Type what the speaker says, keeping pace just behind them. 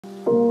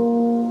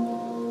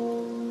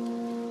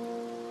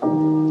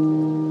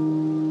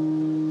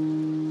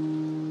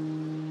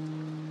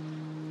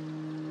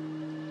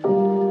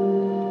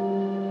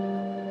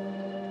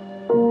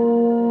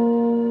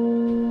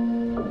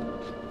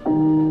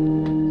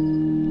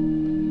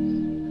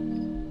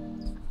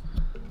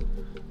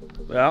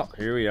Well,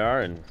 here we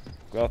are in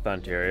Guelph,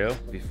 Ontario,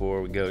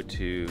 before we go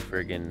to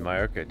friggin'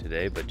 Mallorca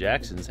today, but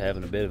Jackson's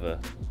having a bit of a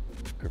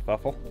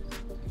kerfuffle.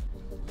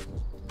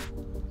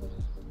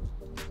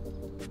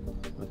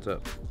 What's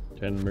up?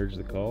 Trying to merge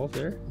the calls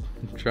there?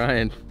 I'm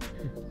trying.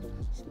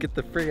 Get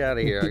the frig out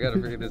of here. I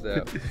gotta figure this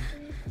out.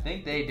 I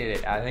think they did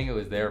it. I think it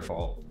was their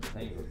fault.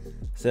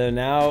 So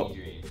now...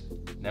 E-Dreams.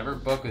 Never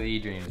book with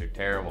E-Dreams. They're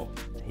terrible.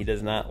 He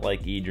does not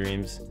like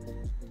E-Dreams.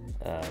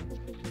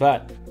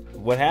 But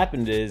what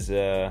happened is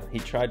he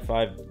tried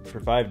for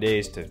 5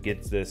 days to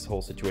get this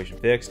whole situation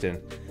fixed,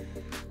 and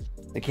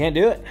they can't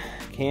do it.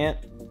 Can't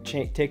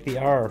take the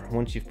R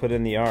once you've put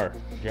in the R.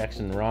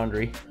 Jackson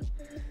Rondry.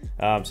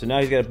 So now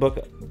he's got to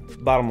book.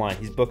 Bottom line,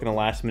 he's booking a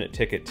last-minute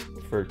ticket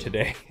for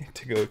today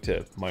to go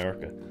to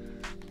Mallorca.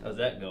 How's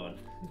that going?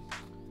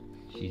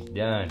 She's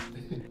done.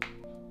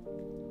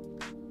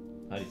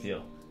 How do you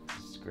feel?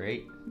 It's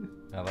great.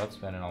 I love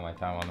spending all my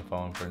time on the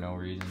phone for no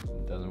reason.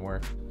 It doesn't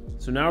work.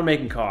 So now we're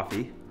making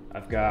coffee.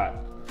 I've got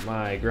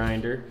my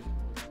grinder,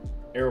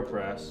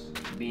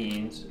 AeroPress,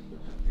 beans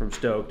from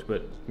Stoked,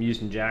 but I'm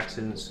using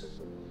Jackson's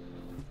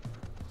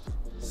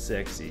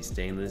sexy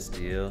stainless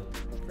steel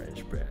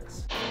French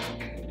press.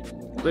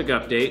 Quick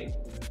update.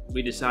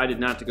 We decided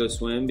not to go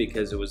swim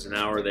because it was an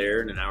hour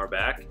there and an hour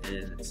back,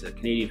 and it's a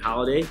Canadian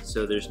holiday,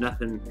 so there's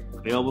nothing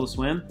available to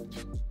swim.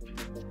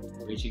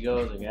 Reachy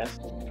goes, I guess.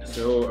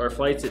 So our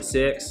flight's at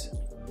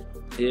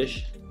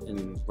 6-ish,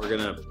 and we're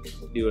gonna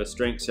do a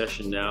strength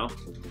session now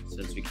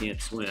since we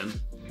can't swim.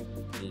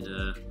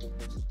 And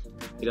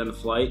get on the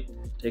flight,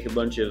 take a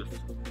bunch of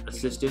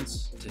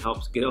assistance to help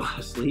us get a lot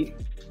of sleep,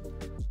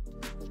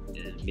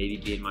 and maybe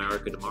be in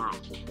Mallorca tomorrow.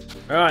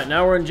 All right,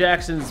 now we're in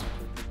Jackson's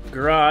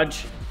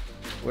garage,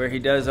 where he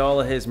does all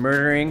of his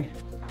murdering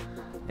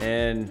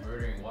and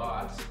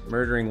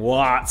murdering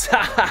watts.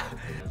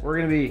 We're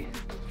gonna be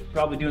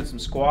probably doing some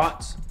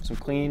squats, some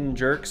clean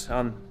jerks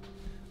on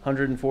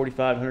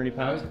 145, 180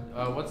 pounds.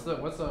 What's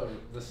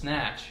the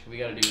snatch? We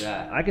gotta do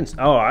that. I can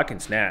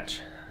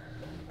snatch,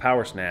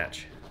 power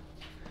snatch,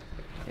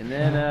 and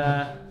then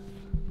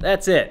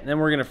that's it. And then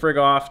we're gonna frig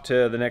off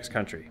to the next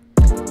country.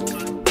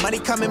 Money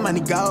coming, money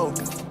go.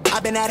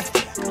 I've been at it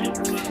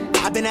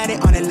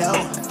on the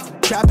low.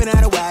 Trapping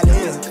out of where I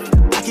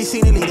live. I keep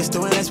seeing the leaders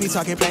doing this. We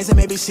talking plans and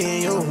maybe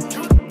seeing you.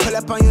 Pull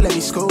up on you, let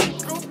me scoop.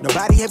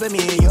 Nobody here but me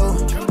and you.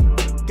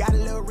 Got a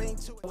little ring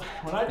to it.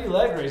 When I do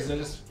leg raises, I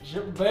just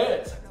ship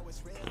beds.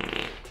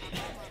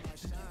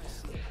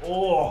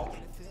 Oh.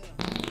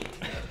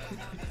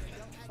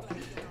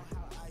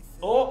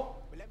 Oh.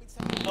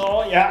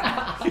 Oh,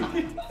 yeah.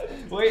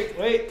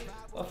 Wait.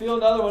 I feel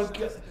another one.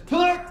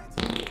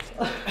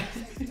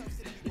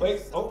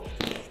 Wait. Oh.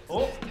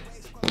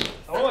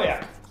 Oh,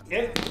 yeah.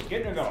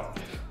 Get her going.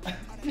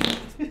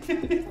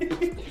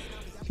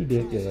 It's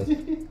ridiculous.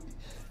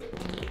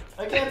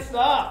 I can't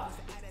stop.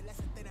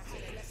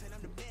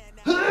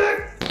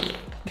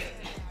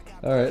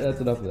 Alright, that's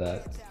enough of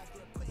that.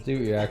 Let's see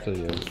what you're actually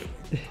doing.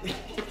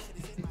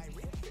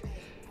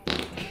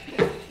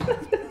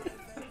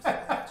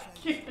 I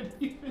can't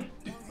even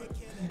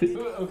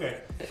do it.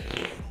 Okay.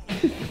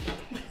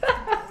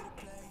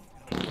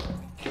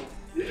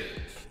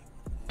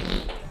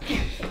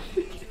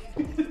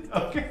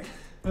 Okay.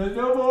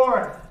 No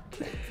more.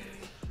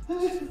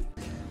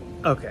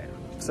 Okay,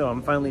 so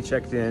I'm finally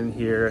checked in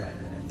here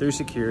through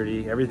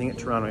security, everything at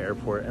Toronto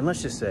Airport, and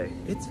let's just say,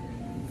 it's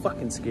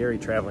fucking scary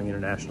traveling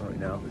international right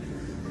now.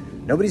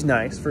 Nobody's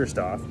nice, first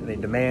off. They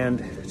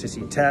demand to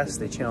see tests,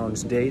 they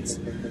challenge dates.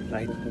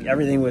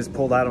 Everything was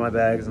pulled out of my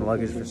bags and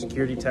luggage for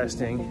security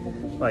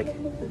testing. Like,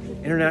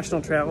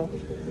 international travel,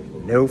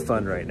 no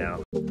fun right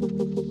now.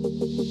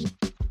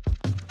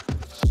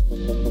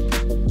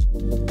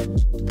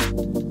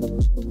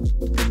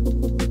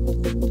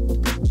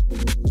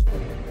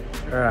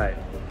 All right,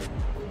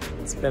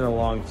 it's been a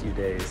long few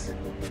days,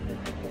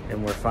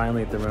 and we're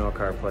finally at the rental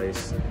car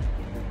place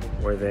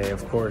where they,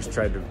 of course,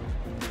 tried to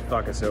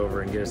fuck us over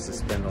and get us to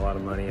spend a lot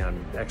of money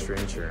on extra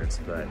insurance,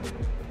 but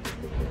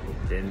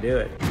didn't do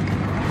it.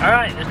 All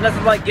right, there's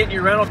nothing like getting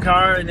your rental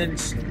car and then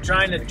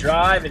trying to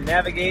drive and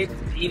navigate,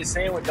 eat a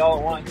sandwich all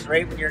at once,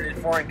 right when you're in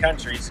foreign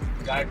countries.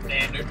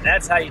 Standard.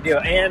 That's how you do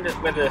it, and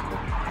with a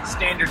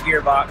standard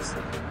gearbox.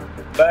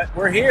 But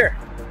we're here,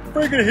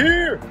 friggin'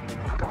 here.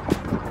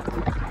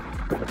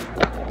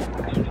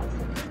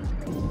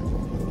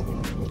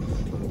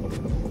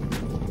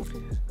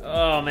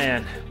 Oh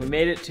man, we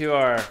made it to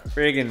our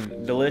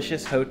friggin'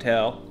 delicious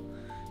hotel.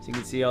 So you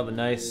can see all the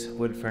nice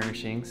wood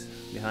furnishings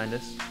behind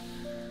us.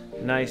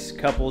 Nice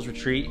couples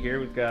retreat here.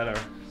 We've got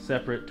our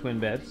separate twin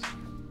beds,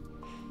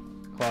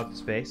 closet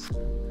space.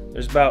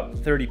 There's about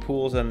 30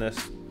 pools on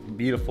this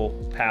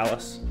beautiful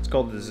palace. It's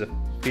called the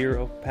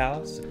Zafiro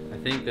Palace. I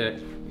think that,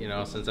 you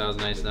know, since I was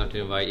nice enough to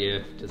invite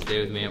you to stay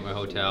with me at my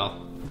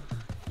hotel,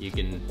 you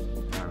can,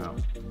 I don't know,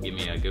 give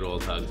me a good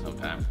old hug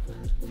sometime.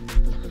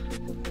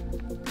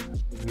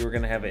 We were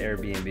gonna have an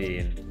Airbnb,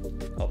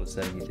 and all of a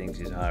sudden he thinks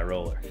he's a high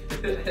roller.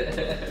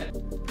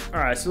 All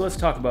right, so let's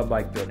talk about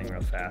bike building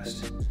real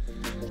fast.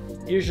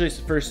 Usually it's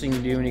the first thing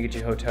you do when you get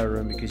your hotel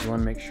room because you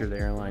want to make sure the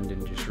airline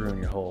didn't just ruin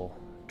your whole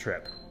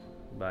trip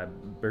by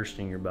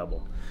bursting your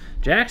bubble.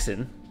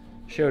 Jackson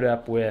showed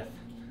up with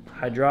a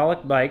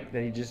hydraulic bike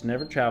that he just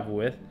never traveled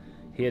with.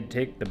 He had to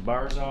take the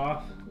bars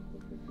off.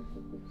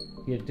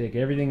 He had to take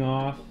everything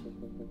off.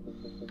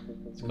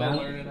 It's called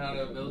learning how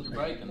to build your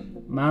bike.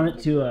 Mount it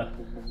to a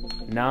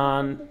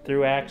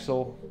non-through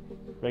axle,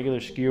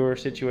 regular skewer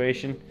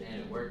situation.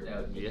 And it worked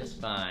out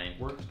just fine.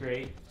 Works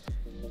great.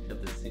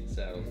 Except the seat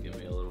saddles give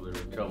me a little bit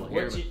of trouble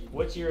here.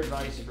 What's your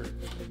advice for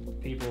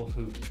people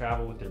who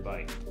travel with their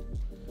bike?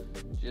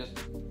 Just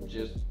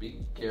be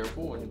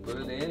careful when you put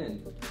it in,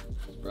 and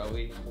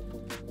probably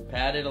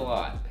pad it a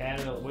lot.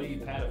 What do you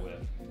pad it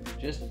with?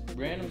 Just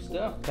random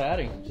stuff,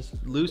 padding, just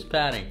loose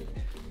padding.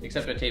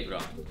 Except I tape it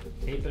on.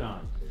 Tape it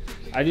on.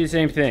 I do the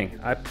same thing.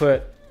 I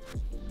put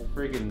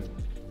freaking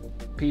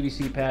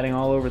PVC padding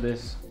all over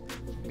this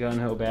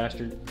gun-ho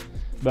bastard.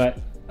 But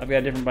I've got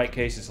a different bike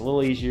case. It's a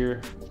little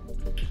easier.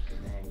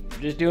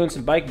 Just doing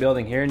some bike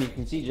building here, and you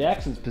can see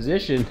Jackson's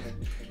position.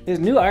 His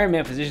new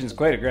Ironman position is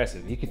quite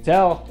aggressive. You can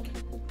tell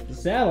the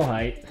saddle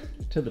height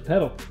to the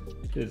pedal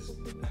is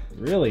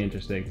really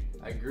interesting.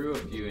 I grew a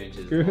few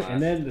inches.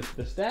 And then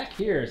the stack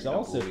here is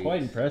also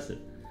quite impressive.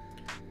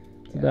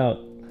 It's about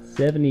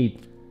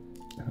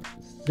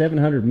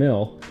 700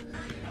 mil.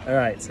 All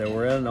right, so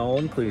we're at an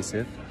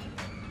all-inclusive.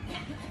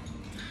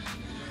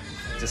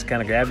 Just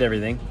kind of grabbed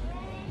everything.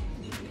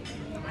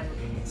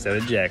 So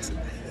did Jackson.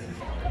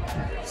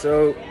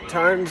 So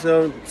time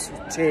zone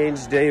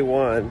change day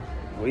one.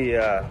 We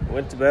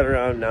went to bed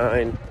around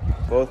 9.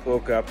 Both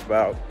woke up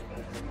about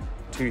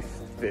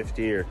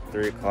 2:50 or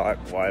 3 o'clock,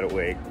 wide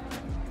awake.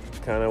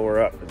 Kind of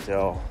were up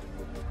until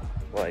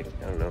like,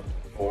 I don't know,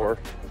 4,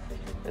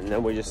 and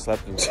then we just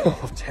slept until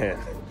 10.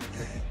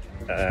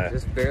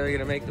 Just barely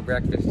gonna make the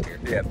breakfast here.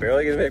 Yeah,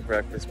 barely gonna make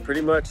breakfast.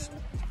 Pretty much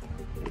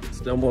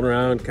stumbling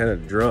around, kind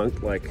of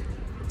drunk, like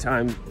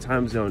time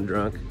zone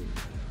drunk.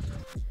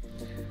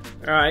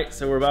 All right,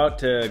 so we're about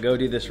to go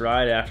do this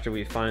ride after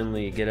we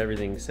finally get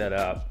everything set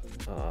up.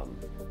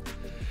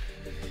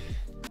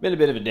 Been a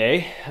bit of a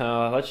day.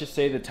 Let's just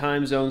say the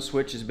time zone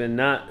switch has been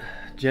not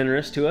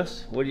generous to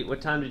us.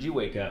 What time did you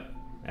wake up?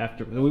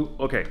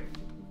 Okay.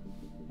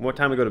 What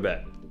time we go to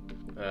bed?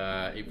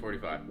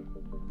 8:45.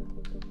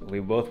 We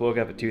both woke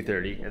up at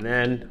 2:30, and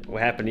then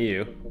what happened to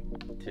you?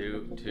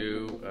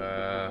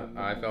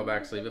 I fell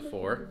back asleep at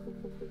 4.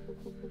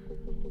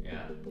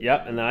 Yeah.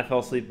 Yep, and then I fell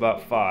asleep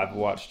about 5,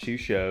 watched 2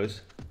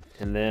 shows,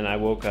 and then I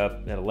woke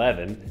up at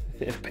 11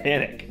 in a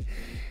panic.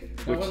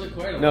 That wasn't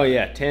quite a lot. No,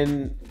 yeah,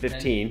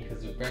 10:15.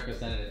 Because the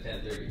breakfast ended at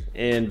 10:30.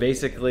 And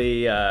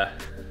basically,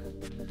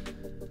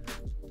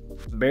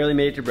 barely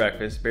made it to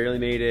breakfast, barely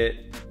made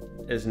it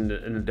as an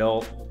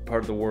adult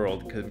part of the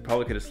world, because we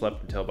probably could have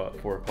slept until about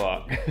 4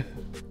 o'clock.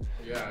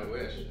 Yeah, I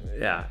wish.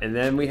 Yeah, and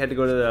then we had to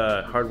go to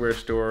the hardware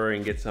store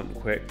and get something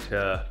quick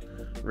to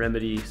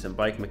remedy some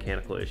bike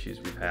mechanical issues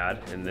we've had.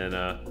 And then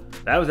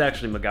that was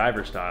actually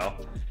MacGyver style.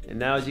 And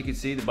now, as you can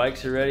see, the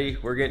bikes are ready.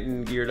 We're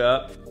getting geared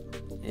up,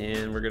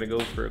 and we're gonna go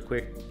for a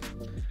quick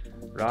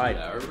ride.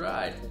 2-hour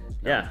ride.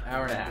 Yeah.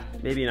 Hour and a half.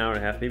 Maybe an hour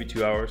and a half, maybe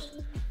 2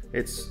 hours.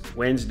 It's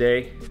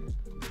Wednesday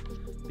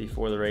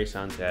before the race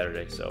on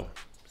Saturday, so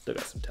still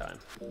got some time.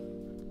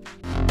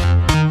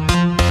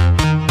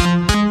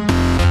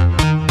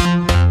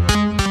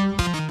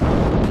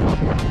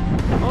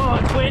 Oh,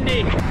 it's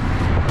windy.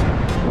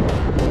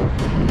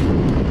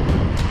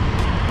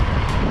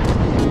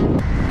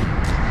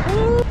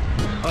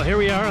 Well, here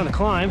we are on the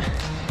climb.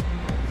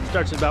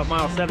 Starts at about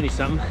mile 70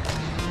 something.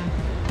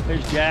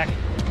 There's Jack.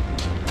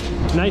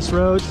 Nice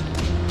roads.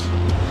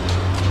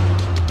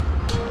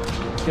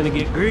 It's gonna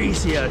get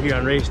greasy out here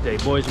on race day.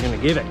 Boys are gonna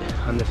give it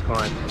on this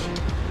climb.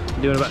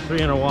 I'm doing about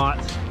 300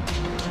 watts.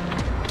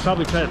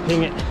 Probably try to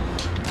ping it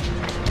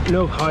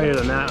no higher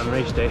than that on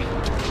race day.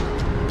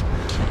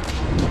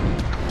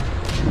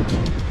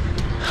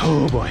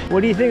 Oh boy.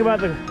 What do you think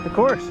about the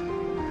course?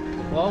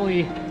 Well,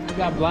 we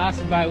got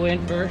blasted by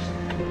wind first.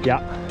 Yeah.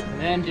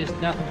 And then just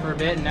nothing for a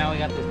bit, and now we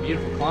got this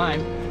beautiful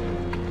climb.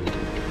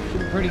 Should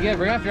be pretty good.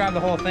 We're gonna have to drive the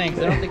whole thing,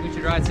 so I don't think we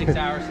should ride 6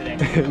 hours today.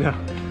 No.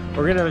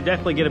 We're gonna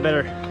definitely get a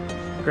better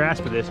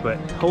grasp of this, but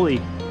holy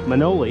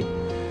manoli.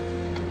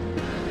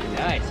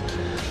 Nice.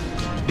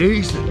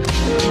 Decent.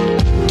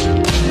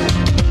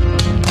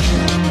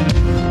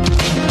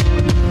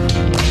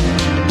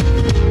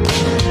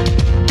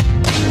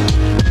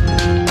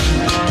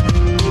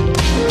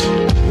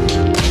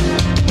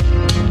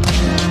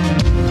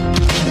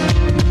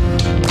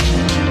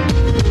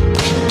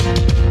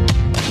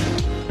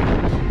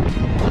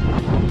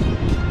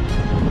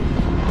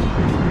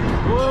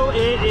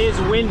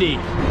 Windy.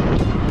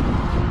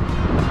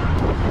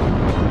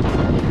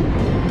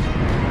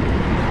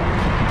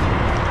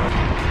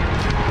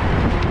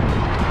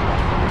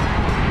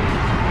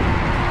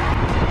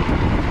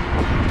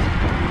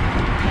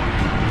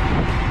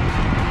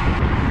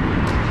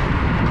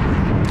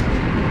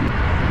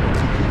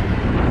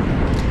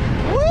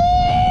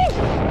 Woo!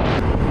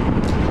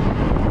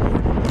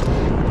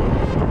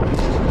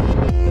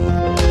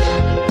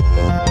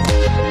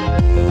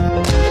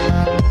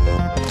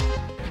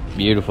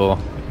 beautiful.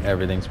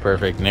 Everything's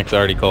perfect. Nick's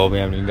already cold. We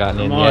haven't even gotten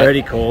in yet. I'm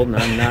already cold, and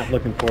I'm not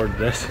looking forward to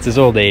this. It's his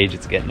old age.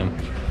 It's getting him.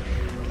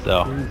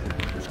 So,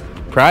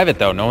 private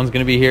though. No one's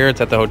gonna be here.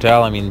 It's at the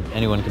hotel. I mean,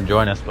 anyone can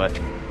join us, but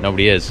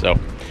nobody is. So,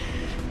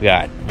 we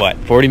got what,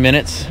 40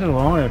 minutes? How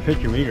long on a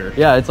picture meter?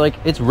 Yeah,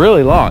 it's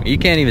really long. You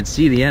can't even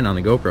see the end on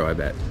the GoPro. I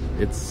bet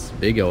it's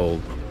big old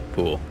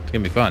pool. It's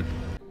gonna be fun.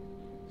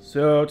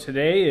 So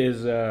today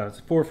is it's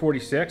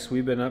 4:46.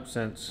 We've been up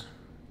since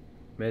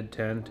mid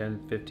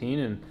 10:15,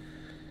 and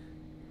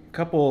a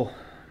couple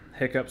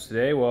hiccups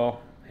today.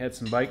 Well, had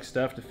some bike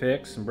stuff to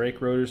fix, some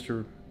brake rotors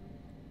to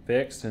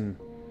fix, and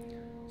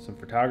some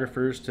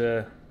photographers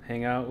to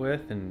hang out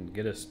with and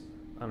get us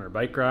on our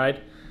bike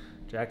ride.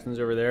 Jackson's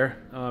over there,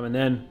 and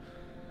then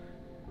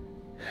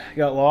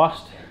got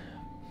lost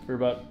for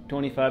about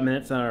 25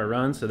 minutes on our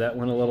run, so that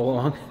went a little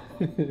long.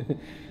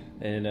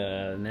 And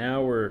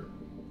now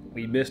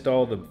we missed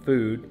all the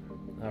food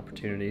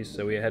opportunities,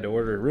 so we had to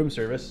order room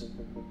service.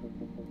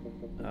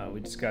 We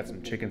just got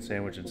some chicken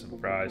sandwich and some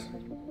fries,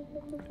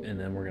 and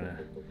then we're gonna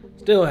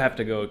still have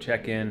to go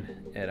check in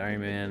at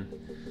Ironman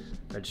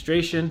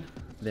registration.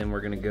 Then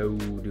we're gonna go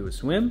do a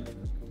swim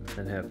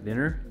and have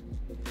dinner,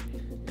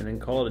 and then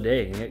call it a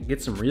day and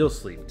get some real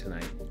sleep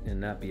tonight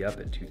and not be up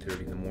at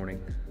 2:30 in the morning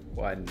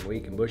wide and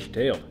awake and bushy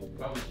tailed.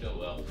 Probably still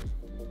will.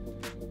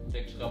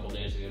 Takes a couple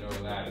days to get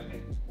over that, I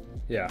think.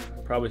 Yeah,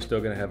 probably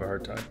still gonna have a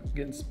hard time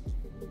getting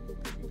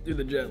through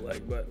the jet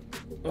lag, but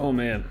oh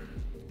man,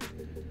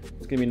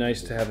 it's gonna be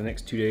nice to have the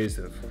next 2 days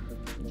of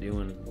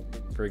doing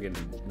friggin'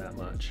 not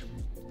much.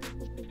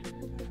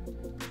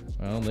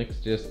 Well, Nick's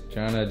just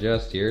trying to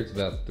adjust here. It's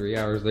about 3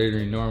 hours later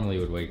than he normally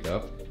would wake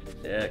up.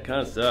 Yeah, it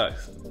kind of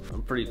sucks.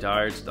 I'm pretty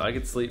tired. So I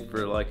could sleep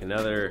for like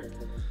another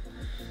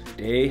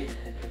day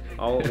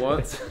all at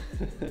once.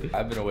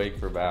 I've been awake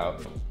for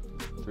about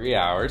 3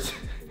 hours.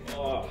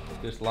 Oh.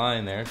 Just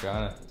lying there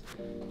trying to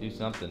do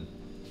something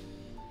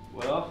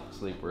Well,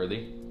 sleep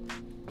worthy.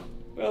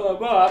 well,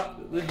 I'm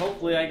up. Then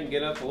hopefully I can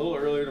get up a little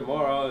earlier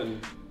tomorrow,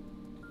 and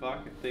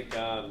fuck, I think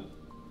on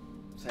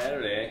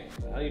Saturday,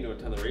 I don't even know what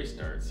time the race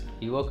starts.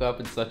 He woke up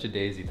in such a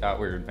daze he thought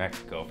we were in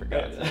Mexico, for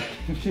God's sake.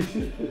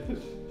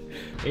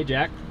 Hey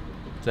Jack,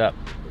 What's up?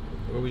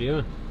 what are we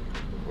doing?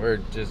 We're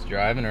just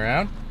driving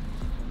around,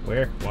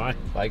 Where? Why?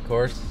 bike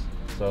course,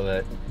 so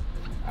that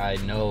I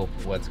know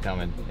what's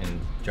coming and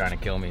trying to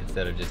kill me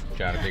instead of just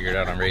trying to figure it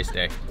out on race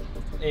day.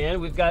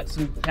 And we've got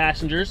some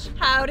passengers.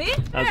 Howdy.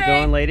 How's it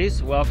going,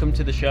 ladies? Welcome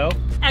to the show.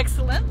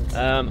 Excellent.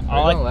 Are you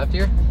going left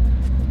here?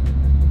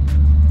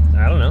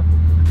 I don't know.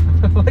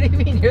 What do you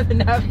mean? You're the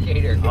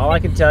navigator. All I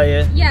can tell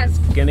you, Yes.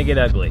 it's gonna get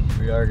ugly.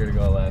 We are gonna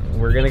go left.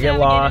 We're gonna get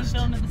lost.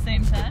 Film at the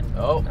same time.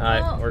 Oh, All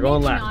right, we're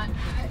going left. Not.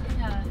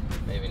 Yeah.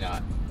 maybe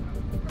not.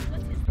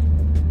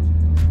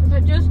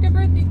 But Jessica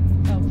birthday.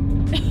 Oh.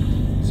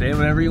 Say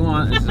whatever you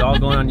want. This is all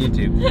going on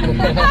YouTube.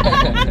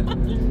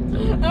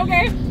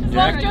 Okay. As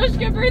long as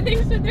Jessica birthday,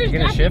 so there's You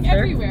gonna traffic shift there?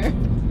 everywhere.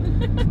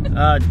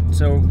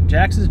 So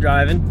Jackson's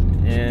driving,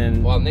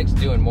 and Well, Nick's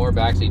doing more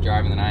backseat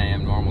driving than I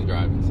am normal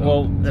driving. So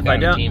well, it's if kind I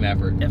of a don't, team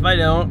effort. if I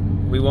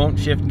don't, we won't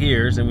shift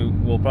gears,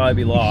 and we'll probably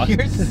be lost.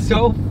 You're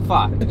so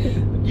fucked.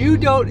 You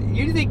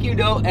think you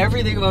know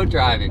everything about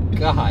driving.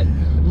 God.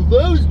 If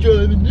I was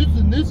driving,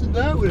 this and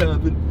that would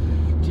happen.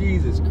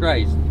 Jesus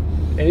Christ.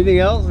 Anything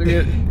else?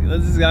 This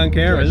is on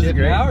camera. This is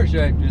great. Now or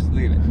should I just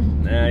leave it?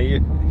 Nah,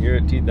 you're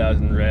at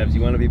 2,000 revs.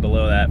 You want to be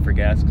below that for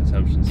gas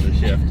consumption, so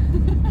shift.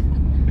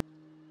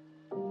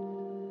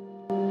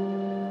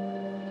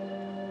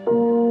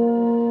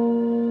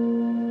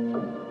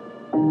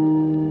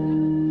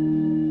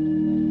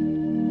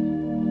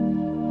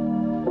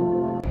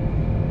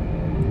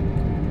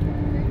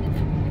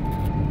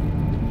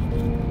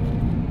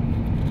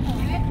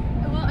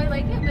 Well, I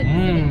like it, but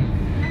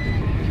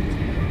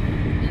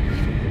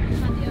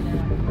not the other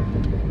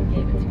one.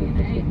 Gave it to me,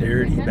 right?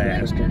 Dirty Is that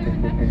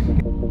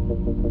bastard.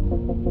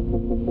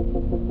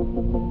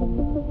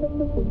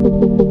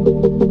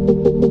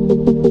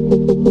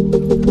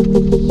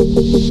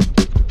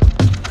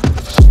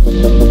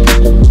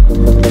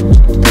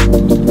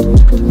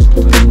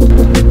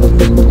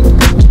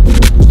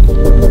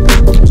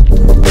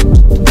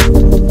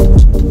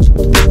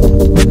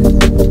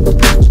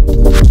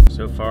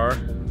 So far,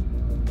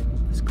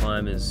 this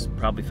climb is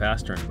probably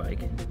faster on a bike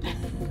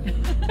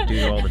due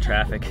to all the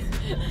traffic.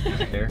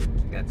 There,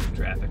 got some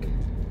traffic,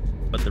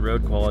 but the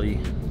road quality,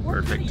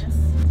 perfect.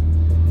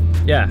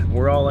 Yeah,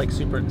 we're all like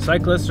super,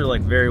 cyclists are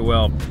like very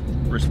well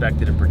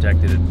respected and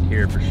protected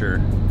here for sure.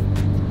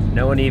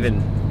 No one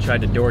even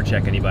tried to door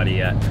check anybody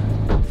yet.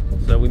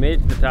 So we made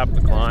it to the top of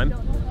the climb.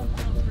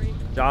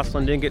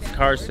 Jocelyn didn't get the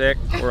car sick,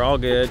 we're all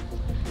good.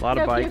 A lot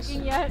of bikes.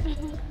 Yet.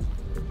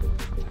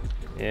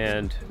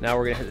 And now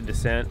we're gonna hit the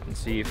descent and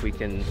see if we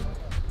can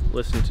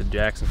listen to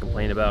Jackson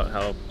complain about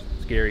how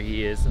scared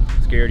he is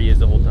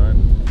the whole time.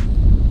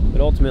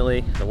 But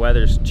ultimately, the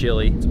weather's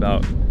chilly. It's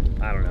about,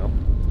 I don't know,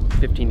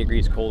 15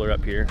 degrees colder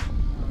up here.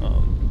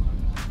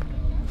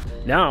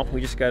 Now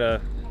we just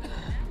gotta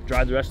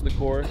drive the rest of the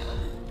course,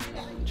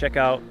 check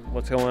out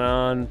what's going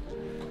on,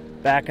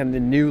 back on the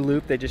new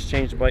loop. They just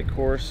changed the bike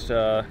course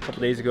a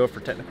couple days ago for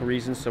technical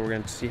reasons, so we're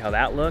going to see how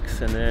that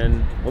looks, and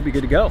then we'll be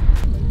good to go.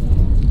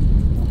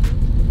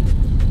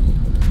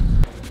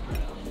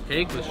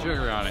 Cake with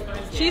sugar on it.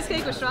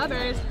 Cheesecake with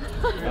strawberries.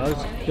 That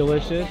looks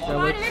delicious. That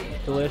looks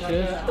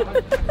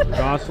delicious.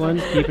 Jocelyn,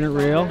 keeping it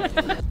real.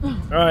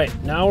 All right,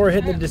 now we're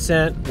hitting the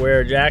descent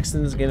where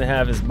Jackson's gonna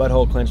have his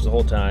butthole clenched the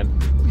whole time.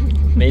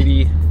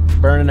 Maybe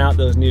burning out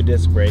those new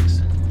disc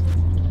brakes.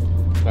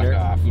 Fuck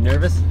off. You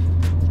nervous?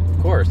 Of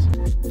course.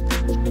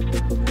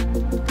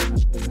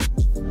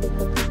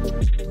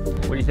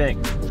 What do you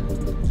think? I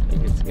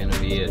think it's gonna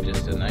be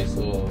just a nice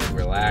little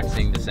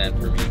relaxing descent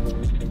for me.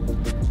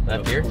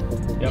 Left here?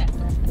 Yep.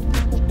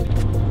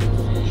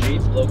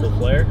 Sheep, local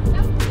flare.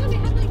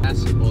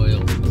 Acid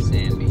oil,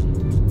 Sandy.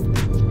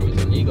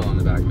 There's an eagle on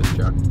the back of this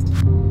truck.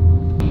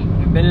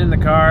 We've been in the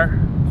car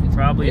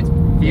probably a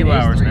few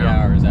hours now. 3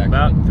 hours, actually.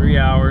 About 3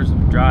 hours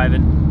of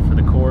driving for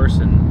the course,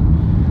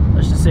 and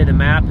let's just say the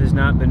map has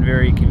not been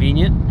very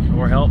convenient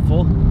or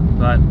helpful,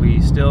 but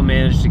we still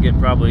managed to get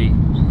probably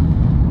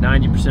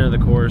 90% of the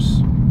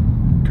course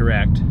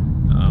correct.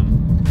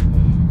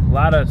 A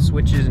lot of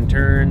switches and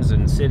turns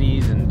and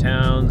cities and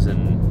towns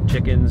and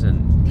chickens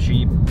and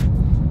sheep.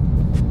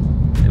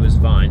 It was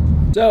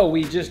fine. So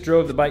we just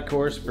drove the bike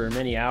course for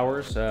many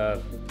hours,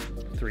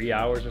 3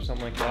 hours or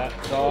something like that.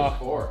 Saw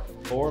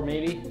four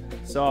maybe.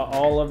 Saw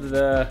all of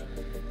the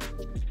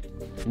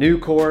new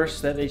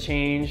course that they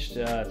changed.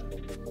 I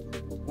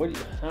don't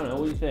know,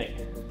 what do you think?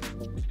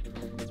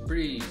 It's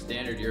pretty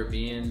standard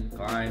European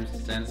climbs,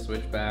 descents,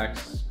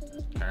 switchbacks,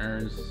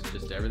 turns,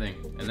 just everything.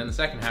 And then the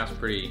second half's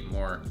pretty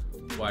more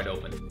wide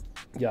open.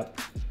 Yep.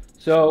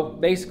 So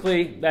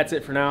basically that's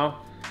it for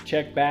now.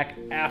 Check back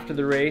after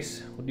the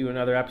race. We'll do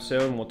another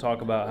episode and we'll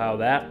talk about how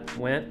that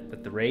went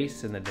with the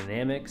race and the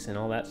dynamics and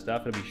all that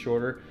stuff. It'll be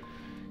shorter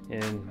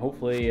and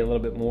hopefully a little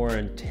bit more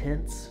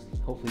intense.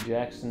 Hopefully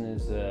Jackson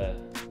is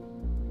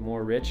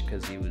more rich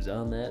because he was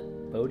on that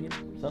podium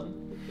or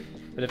something.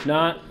 But if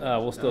not,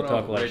 we'll still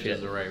talk a lot of shit. Rich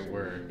is the right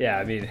word. Yeah,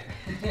 I mean,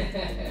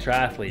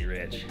 triathlete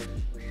rich.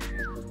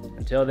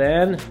 Until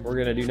then, we're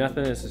gonna do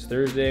nothing. This is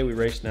Thursday. We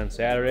racing on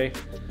Saturday,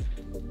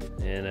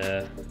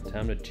 and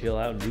time to chill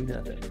out and do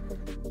nothing.